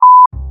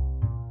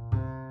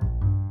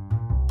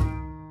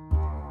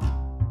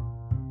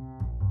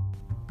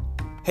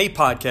Hey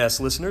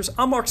podcast listeners,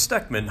 I'm Mark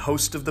Steckman,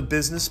 host of the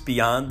Business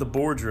Beyond the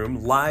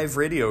Boardroom live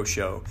radio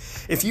show.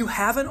 If you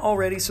haven't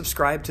already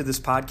subscribed to this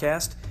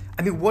podcast,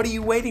 what are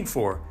you waiting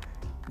for?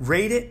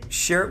 Rate it,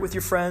 share it with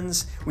your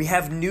friends. We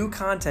have new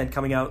content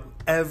coming out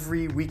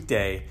every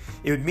weekday.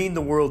 It would mean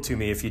the world to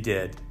me if you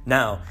did.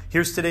 Now,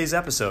 here's today's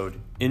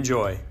episode.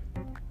 Enjoy.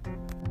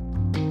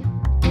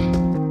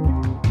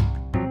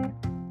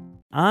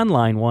 On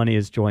line one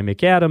is Joy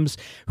McAdams,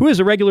 who is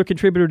a regular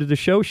contributor to the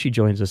show. She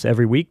joins us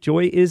every week.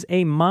 Joy is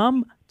a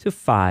mom to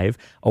five,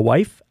 a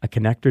wife, a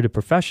connector to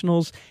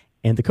professionals,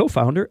 and the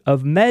co-founder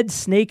of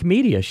MedSnake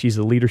Media. She's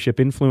a leadership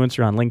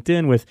influencer on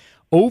LinkedIn with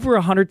over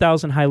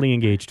 100,000 highly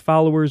engaged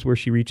followers, where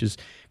she reaches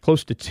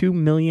close to 2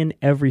 million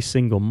every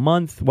single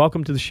month.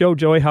 Welcome to the show,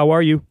 Joy. How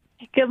are you?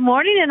 Good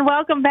morning and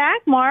welcome back,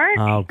 Mark.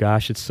 Oh,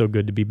 gosh, it's so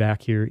good to be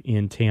back here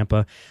in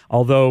Tampa.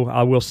 Although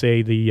I will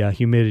say the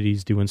humidity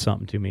is doing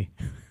something to me.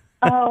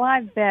 Oh, I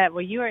bet.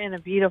 Well, you are in a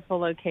beautiful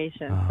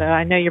location, so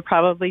I know you're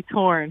probably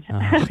torn.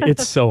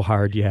 It's so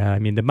hard, yeah.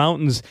 The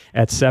mountains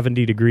at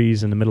 70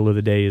 degrees in the middle of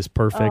the day is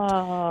perfect.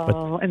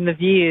 And the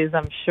views,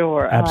 I'm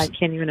sure. I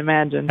can't even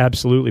imagine.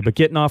 Absolutely. But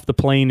getting off the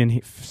plane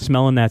and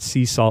smelling that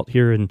sea salt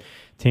here in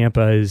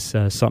Tampa is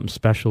something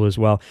special as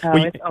well.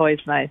 It's always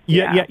nice.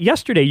 Yeah.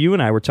 Yesterday, you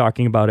and I were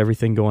talking about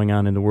everything going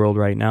on in the world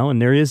right now,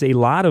 and there is a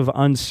lot of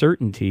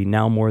uncertainty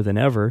now more than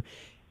ever.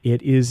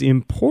 It is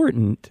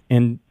important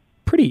and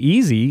pretty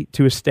easy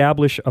to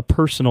establish a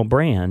personal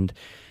brand,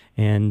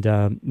 and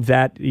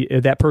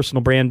that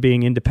personal brand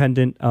being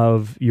independent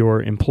of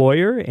your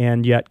employer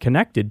and yet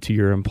connected to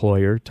your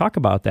employer. Talk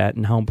about that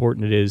and how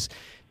important it is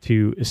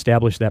to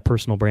establish that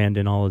personal brand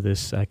in all of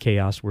this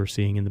chaos we're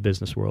seeing in the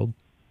business world.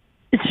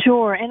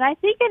 Sure, and I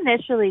think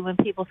initially when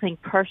people think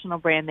personal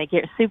brand, they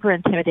get super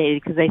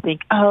intimidated because they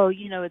think,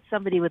 it's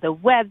somebody with a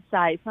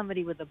website,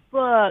 somebody with a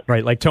book.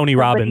 Right, like Tony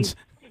Robbins.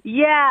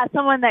 Yeah,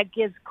 someone that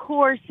gives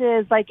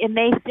courses, and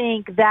they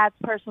think that's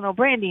personal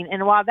branding.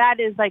 And while that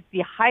is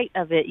the height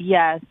of it,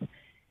 yes,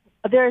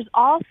 there's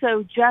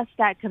also just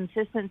that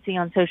consistency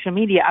on social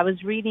media. I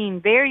was reading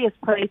various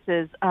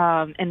places,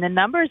 and the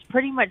numbers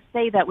pretty much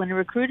say that when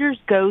recruiters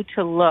go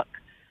to look,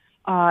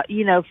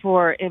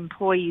 for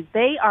employees,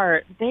 they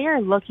are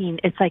looking,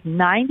 it's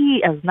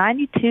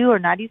 92 or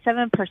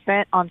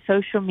 97% on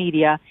social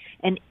media,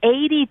 and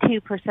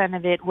 82%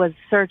 of it was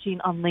searching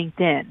on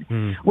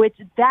LinkedIn, which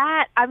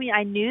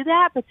I knew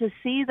that, but to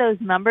see those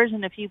numbers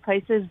in a few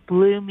places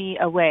blew me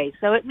away.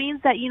 So it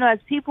means that, as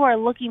people are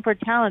looking for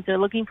talent, they're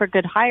looking for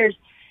good hires,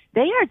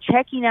 they are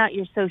checking out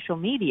your social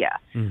media.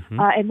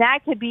 And that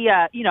could be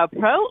a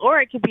pro or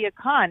it could be a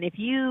con. If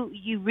you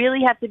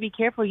really have to be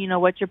careful,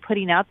 what you're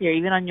putting out there,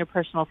 even on your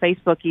personal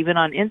Facebook, even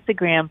on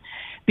Instagram,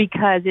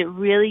 because it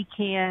really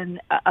can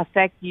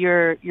affect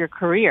your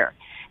career.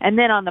 And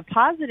then on the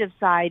positive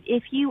side,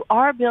 if you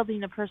are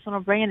building a personal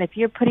brand, if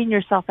you're putting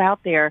yourself out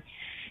there,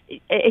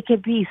 it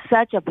could be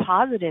such a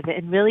positive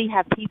and really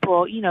have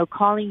people,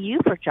 calling you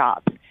for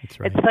jobs. That's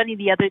right. It's funny,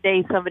 the other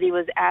day somebody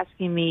was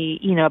asking me,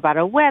 about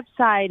a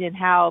website and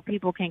how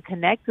people can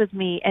connect with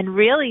me. And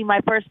really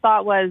my first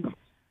thought was,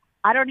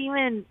 I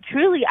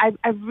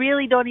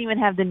really don't even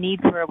have the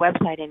need for a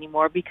website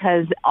anymore,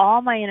 because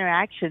all my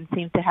interactions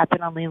seem to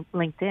happen on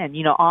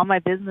LinkedIn. All my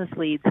business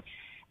leads,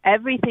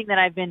 everything that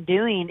I've been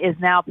doing is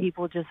now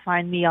people just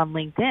find me on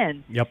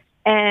LinkedIn. Yep.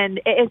 And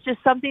it's just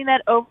something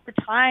that over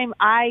time,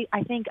 I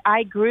think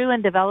I grew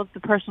and developed the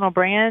personal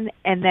brand.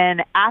 And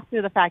then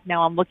after the fact,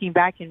 now I'm looking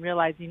back and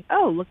realizing,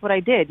 oh, look what I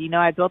did.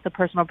 I built the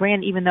personal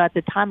brand, even though at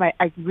the time I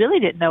really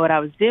didn't know what I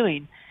was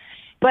doing.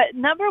 But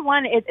number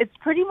one, it's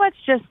pretty much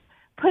just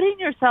putting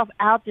yourself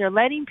out there,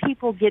 letting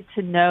people get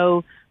to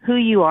know who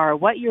you are,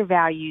 what your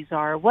values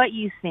are, what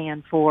you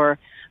stand for.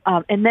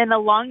 And then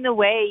along the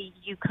way,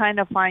 you kind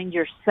of find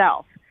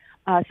yourself.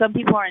 Some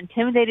people are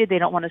intimidated. They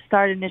don't want to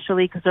start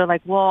initially because they're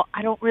like, well,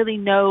 I don't really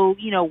know,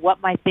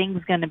 what my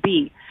thing's going to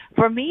be.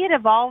 For me, it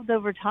evolved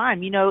over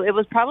time. It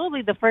was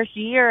probably the first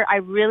year I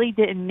really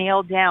didn't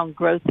nail down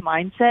growth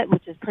mindset,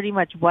 which is pretty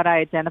much what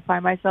I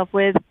identify myself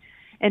with,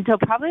 until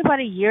probably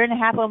about a year and a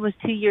half, almost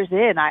 2 years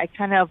in. I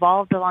kind of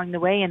evolved along the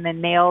way and then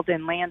nailed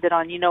and landed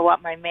on,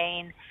 what my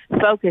main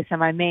focus and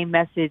my main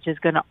message is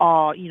going to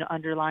all,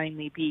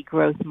 underlyingly be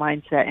growth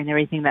mindset and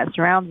everything that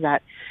surrounds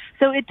that.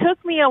 So it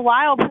took me a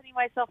while putting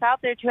myself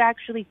out there to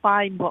actually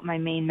find what my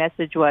main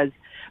message was.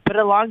 But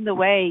along the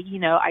way,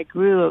 I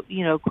grew,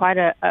 quite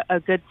a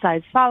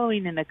good-sized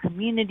following in a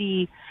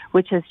community,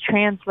 which has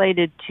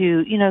translated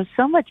to,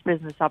 so much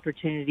business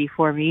opportunity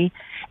for me.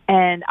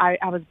 And I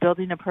was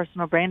building a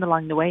personal brand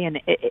along the way.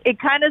 And it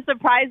kind of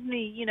surprised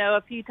me,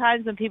 a few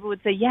times when people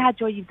would say, yeah,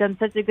 Joy, you've done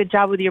such a good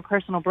job with your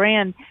personal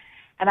brand.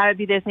 And I would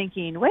be there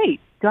thinking, wait,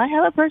 do I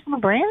have a personal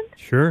brand?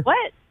 Sure.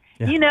 What?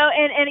 Yeah.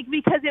 And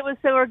because it was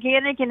so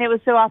organic and it was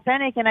so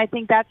authentic, and I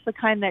think that's the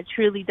kind that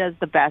truly does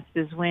the best,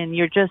 is when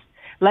you're just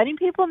letting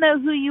people know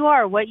who you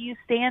are, what you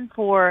stand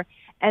for,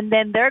 and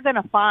then they're going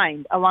to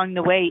find along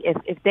the way,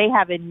 if they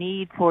have a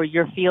need for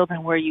your field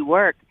and where you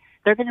work,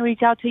 they're going to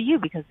reach out to you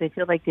because they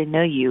feel like they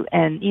know you.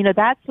 And,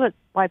 that's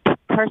why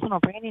personal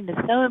branding is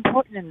so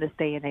important in this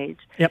day and age.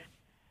 Yep.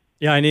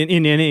 Yeah, and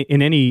in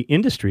any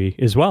industry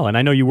as well. And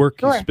I know you work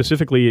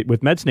specifically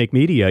with MedSnake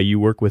Media. You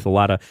work with a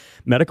lot of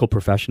medical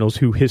professionals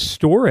who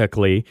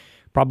historically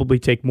probably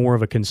take more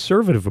of a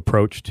conservative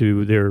approach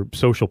to their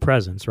social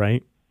presence,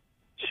 right?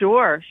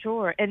 Sure.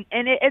 And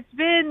it's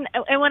been,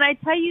 and when I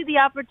tell you the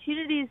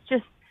opportunities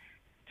just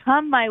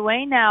come my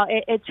way now,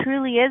 it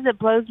truly is. It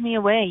blows me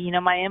away.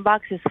 My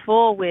inbox is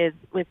full with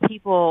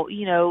people,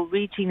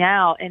 reaching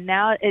out, and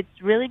now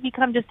it's really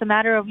become just a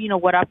matter of,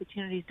 what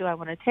opportunities do I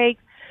want to take?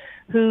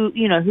 Who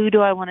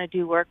do I want to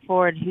do work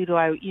for, and who do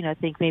I,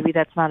 think maybe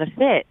that's not a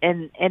fit?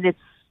 And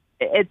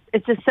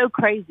it's just so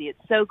crazy.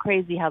 It's so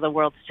crazy how the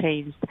world's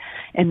changed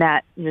in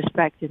that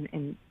respect,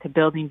 in to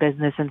building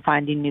business and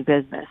finding new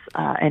business.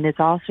 And it's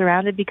all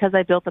surrounded because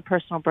I built a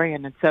personal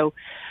brand. And so,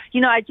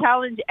 I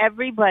challenge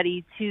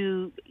everybody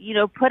to,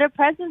 put a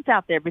presence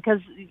out there, because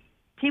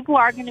people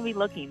are going to be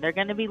looking. They're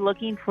going to be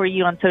looking for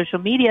you on social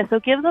media. So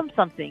give them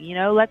something,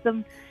 let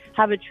them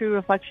have a true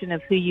reflection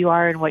of who you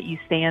are and what you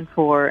stand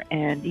for.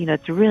 And,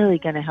 it's really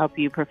going to help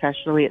you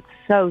professionally. It's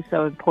so,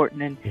 so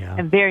important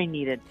and very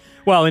needed.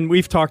 Well, and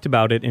we've talked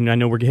about it, and I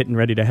know we're getting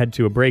ready to head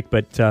to a break,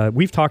 but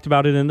we've talked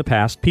about it in the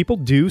past. People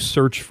do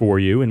search for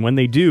you, and when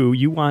they do,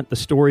 you want the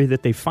story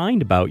that they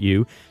find about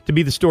you to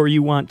be the story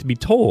you want to be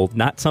told,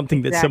 not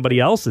something that somebody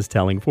else is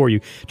telling for you.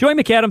 Joy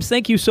McAdams,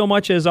 thank you so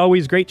much. As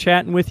always, great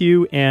chatting with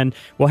you, and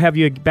we'll have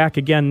you back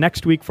again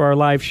next week for our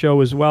live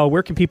show as well.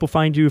 Where can people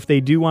find you if they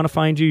do want to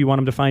find you? You want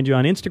them to find you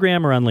on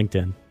Instagram or on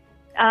LinkedIn?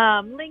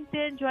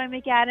 LinkedIn, Joy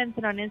McAdams,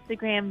 and on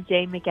Instagram,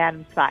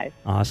 JMcAdams5.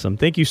 Awesome.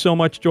 Thank you so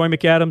much, Joy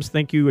McAdams.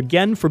 Thank you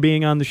again for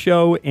being on the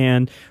show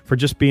and for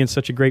just being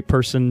such a great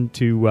person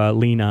to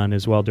lean on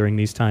as well during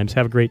these times.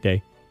 Have a great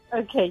day.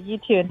 Okay, you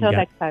too. Until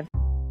next time.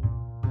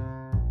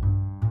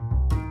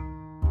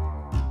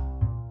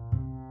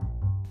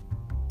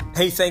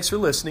 Hey, thanks for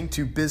listening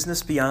to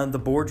Business Beyond the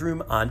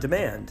Boardroom On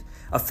Demand,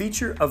 a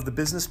feature of the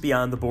Business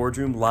Beyond the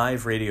Boardroom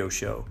live radio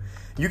show.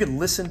 You can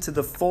listen to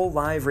the full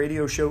live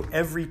radio show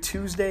every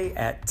Tuesday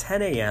at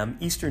 10 a.m.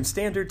 Eastern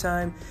Standard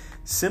Time.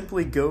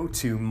 Simply go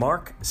to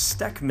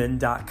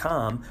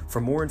marksteckman.com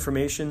for more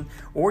information,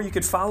 or you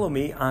could follow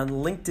me on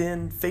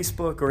LinkedIn,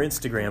 Facebook, or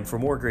Instagram for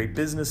more great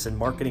business and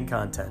marketing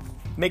content.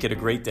 Make it a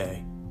great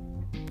day.